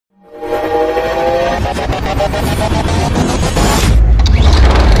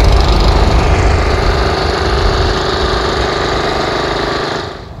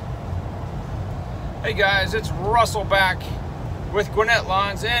Russell back with Gwinnett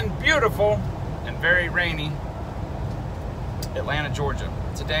Lawns in beautiful and very rainy Atlanta, Georgia.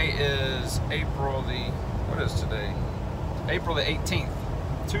 Today is April the 18th,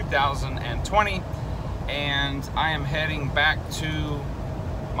 2020, and I am heading back to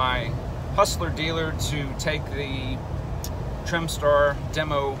my Hustler dealer to take the Trimstar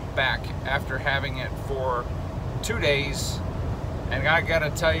demo back after having it for 2 days. And I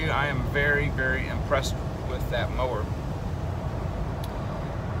gotta tell you, I am very, very impressed with that mower.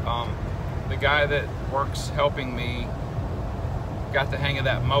 The guy that works helping me got the hang of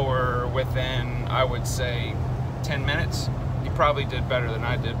that mower within, I would say, 10 minutes. He probably did better than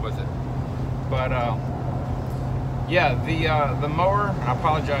I did with it. But yeah, the mower, I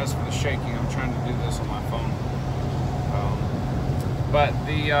apologize for the shaking. I'm trying to do this on my phone. But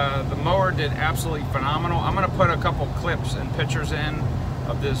the mower did absolutely phenomenal. I'm gonna put a couple clips and pictures in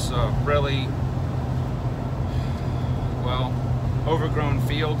of this really, well, overgrown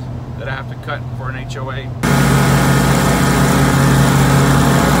field that I have to cut for an HOA.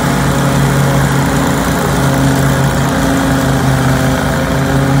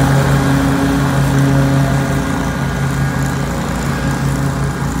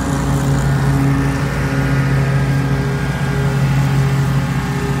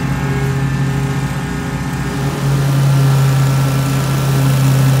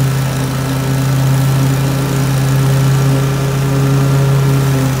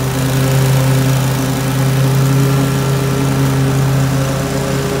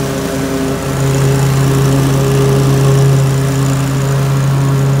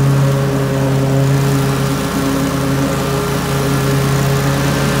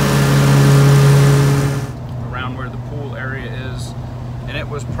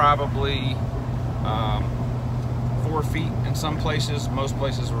 Probably 4 feet in some places. Most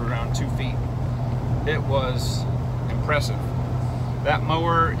places were around 2 feet. It was impressive. That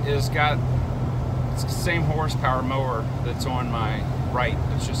mower is got it's the same horsepower mower that's on my right.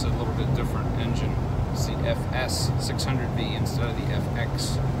 It's just a little bit different engine. It's the FS 600V instead of the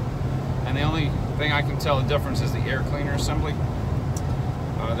FX. And the only thing I can tell the difference is the air cleaner assembly.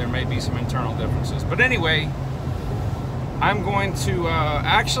 There may be some internal differences, but anyway, I'm going to,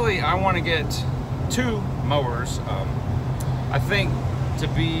 actually, I want to get 2 mowers. I think to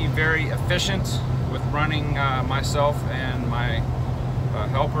be very efficient with running myself and my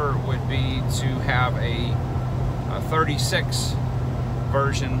helper would be to have a 36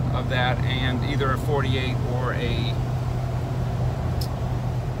 version of that, and either a 48 or a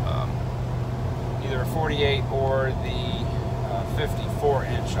the 54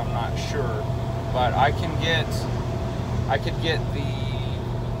 inch. I'm not sure, but I could get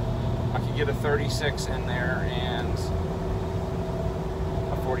a 36 in there and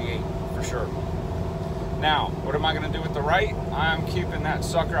a 48 for sure. Now, what am I going to do with the right? I'm keeping that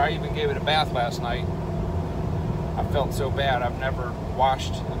sucker. I even gave it a bath last night. I felt so bad. I've never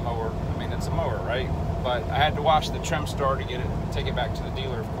washed the mower. I mean, it's a mower, right? But I had to wash the Trimstar to get it, take it back to the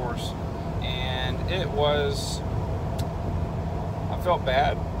dealer, of course. And it was, I felt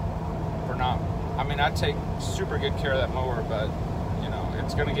bad for not, I mean, I take super good care of that mower, but you know,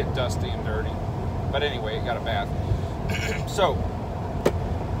 it's gonna get dusty and dirty. But anyway, it got a bath. So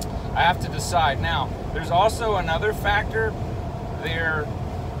I have to decide. Now, there's also another factor there.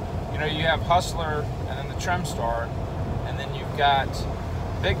 You know, you have Hustler and then the Trimstar, and then you've got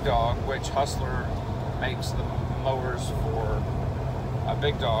Big Dog, which Hustler makes the mowers for a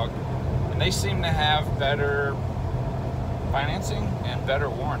Big Dog, and they seem to have better financing and better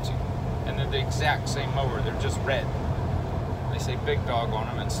warranty. And they're the exact same mower, they're just red. They say Big Dog on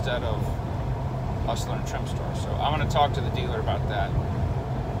them instead of Hustler and Trimstar. So I'm going to talk to the dealer about that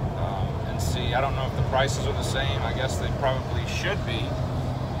and see. I don't know if the prices are the same. I guess they probably should be.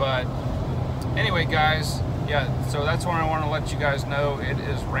 But anyway, guys, yeah, so that's what I want to let you guys know. It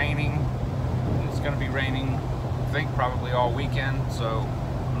is raining. It's going to be raining, I think, probably all weekend. So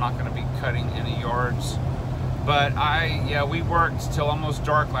I'm not going to be cutting any yards. But we worked till almost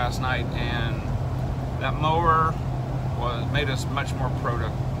dark last night, and that mower made us much more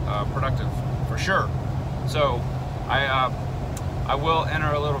productive for sure. So I will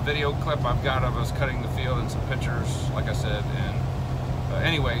enter a little video clip I've got of us cutting the field and some pictures, like I said. And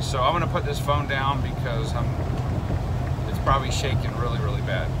anyway, so I'm gonna put this phone down because it's probably shaking really, really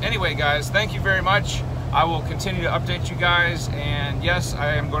bad. Anyway, guys, thank you very much. I will continue to update you guys, and yes,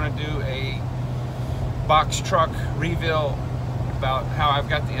 I am going to do a box truck reveal about how I've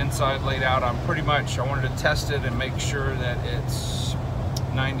got the inside laid out. I wanted to test it and make sure that it's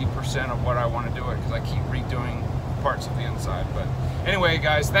 90% of what I want to do it, because I keep redoing parts of the inside. But anyway,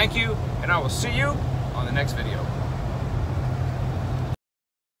 guys, thank you, and I will see you on the next video.